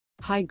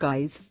Hi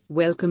guys,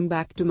 welcome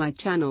back to my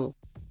channel.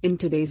 In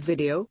today's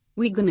video,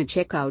 we're gonna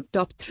check out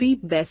top 3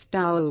 best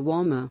towel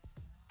warmer.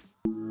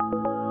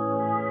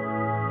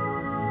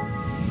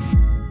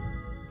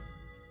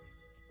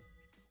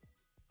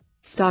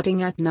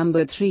 Starting at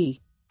number 3.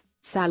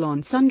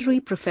 Salon Sundry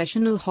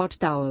Professional Hot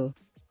Towel.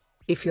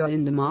 If you're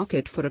in the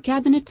market for a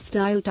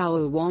cabinet-style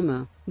towel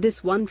warmer,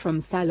 this one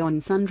from Salon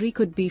Sundry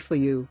could be for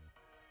you.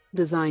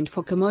 Designed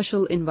for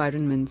commercial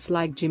environments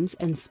like gyms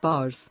and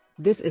spas,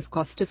 this is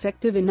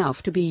cost-effective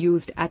enough to be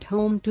used at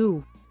home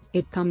too.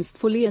 It comes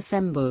fully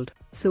assembled,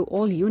 so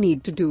all you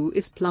need to do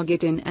is plug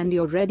it in and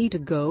you're ready to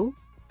go.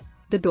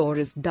 The door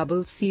is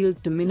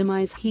double-sealed to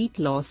minimize heat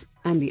loss,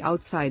 and the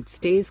outside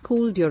stays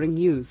cool during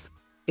use.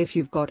 If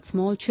you've got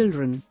small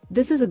children,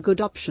 this is a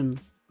good option.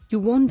 You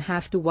won't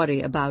have to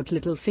worry about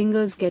little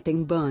fingers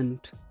getting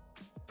burnt.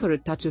 For a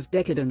touch of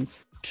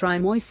decadence, try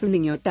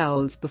moistening your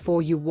towels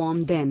before you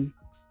warm them.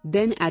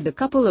 Then add a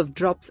couple of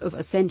drops of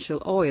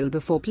essential oil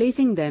before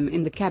placing them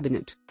in the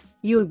cabinet.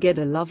 You'll get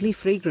a lovely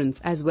fragrance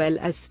as well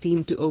as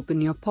steam to open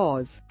your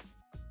pores.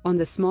 On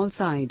the small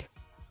side,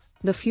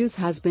 the fuse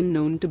has been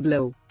known to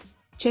blow.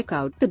 Check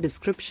out the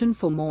description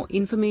for more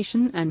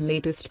information and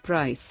latest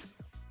price.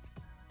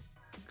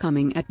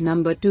 Coming at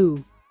number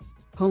 2.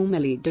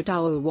 Homeleader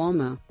Towel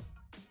Warmer.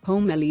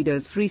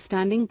 Homeleader's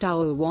freestanding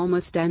towel warmer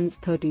stands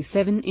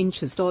 37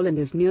 inches tall and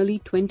is nearly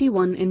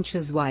 21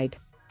 inches wide.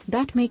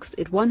 That makes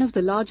it one of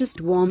the largest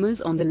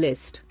warmers on the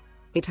list.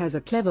 It has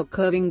a clever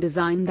curving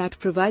design that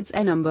provides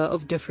a number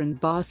of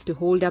different bars to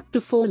hold up to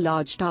 4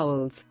 large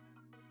towels.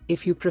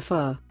 If you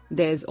prefer,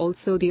 there's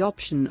also the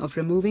option of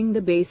removing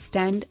the base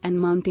stand and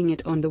mounting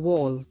it on the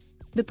wall.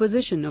 The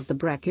position of the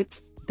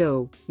brackets,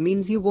 though,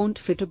 means you won't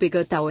fit a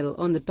bigger towel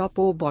on the top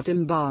or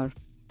bottom bar.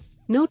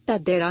 Note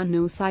that there are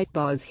no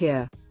sidebars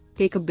here.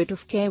 Take a bit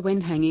of care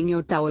when hanging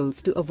your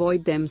towels to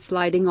avoid them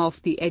sliding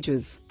off the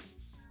edges.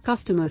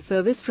 Customer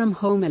service from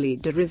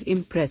Homeleader is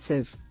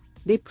impressive.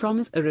 They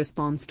promise a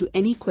response to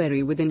any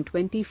query within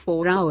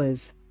 24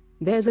 hours.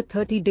 There's a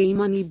 30-day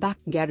money-back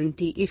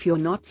guarantee if you're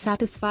not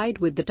satisfied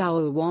with the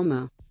towel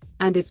warmer.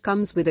 And it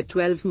comes with a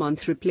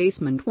 12-month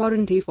replacement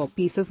warranty for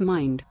peace of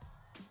mind.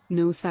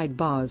 No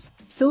sidebars,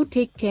 so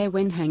take care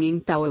when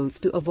hanging towels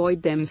to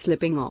avoid them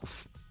slipping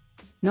off.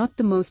 Not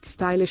the most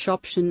stylish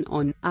option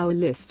on our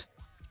list.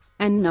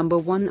 And number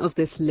 1 of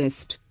this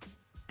list.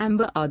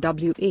 Amba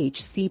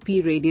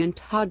RWH-CP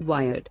Radiant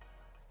Hardwired.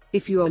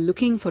 If you are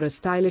looking for a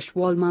stylish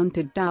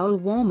wall-mounted towel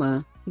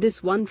warmer,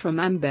 this one from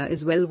Amba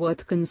is well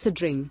worth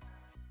considering.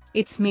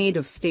 It's made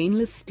of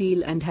stainless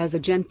steel and has a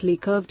gently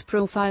curved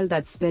profile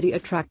that's very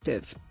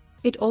attractive.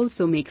 It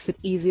also makes it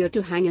easier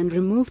to hang and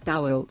remove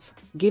towels,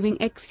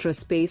 giving extra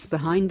space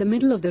behind the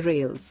middle of the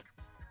rails.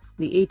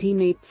 The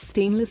 18/8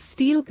 stainless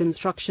steel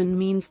construction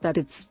means that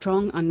it's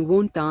strong and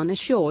won't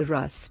tarnish or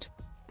rust.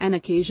 An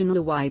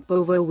occasional wipe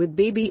over with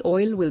baby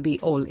oil will be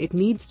all it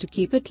needs to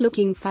keep it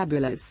looking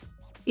fabulous.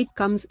 It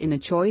comes in a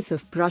choice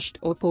of brushed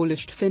or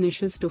polished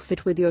finishes to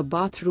fit with your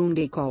bathroom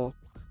decor.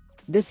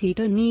 This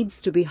heater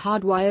needs to be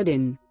hardwired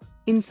in.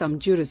 In some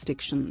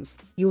jurisdictions,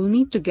 you'll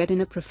need to get in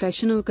a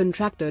professional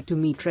contractor to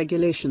meet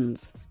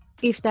regulations.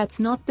 If that's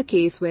not the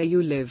case where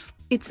you live,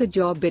 it's a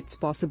job it's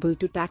possible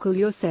to tackle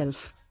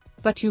yourself.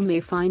 But you may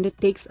find it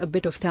takes a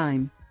bit of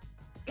time.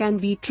 Can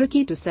be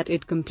tricky to set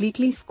it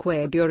completely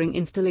square during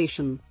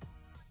installation.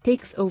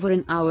 Takes over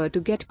an hour to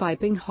get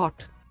piping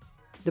hot.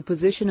 The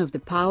position of the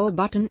power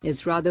button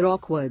is rather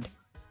awkward.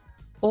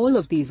 All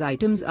of these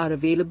items are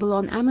available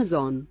on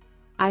Amazon.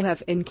 I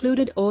have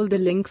included all the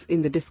links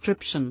in the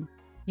description.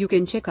 You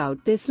can check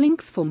out these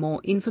links for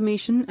more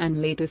information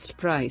and latest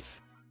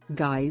price.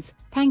 Guys,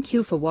 thank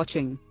you for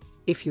watching.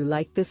 If you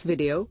like this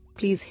video,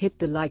 please hit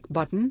the like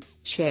button,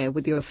 share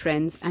with your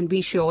friends and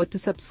be sure to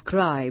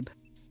subscribe.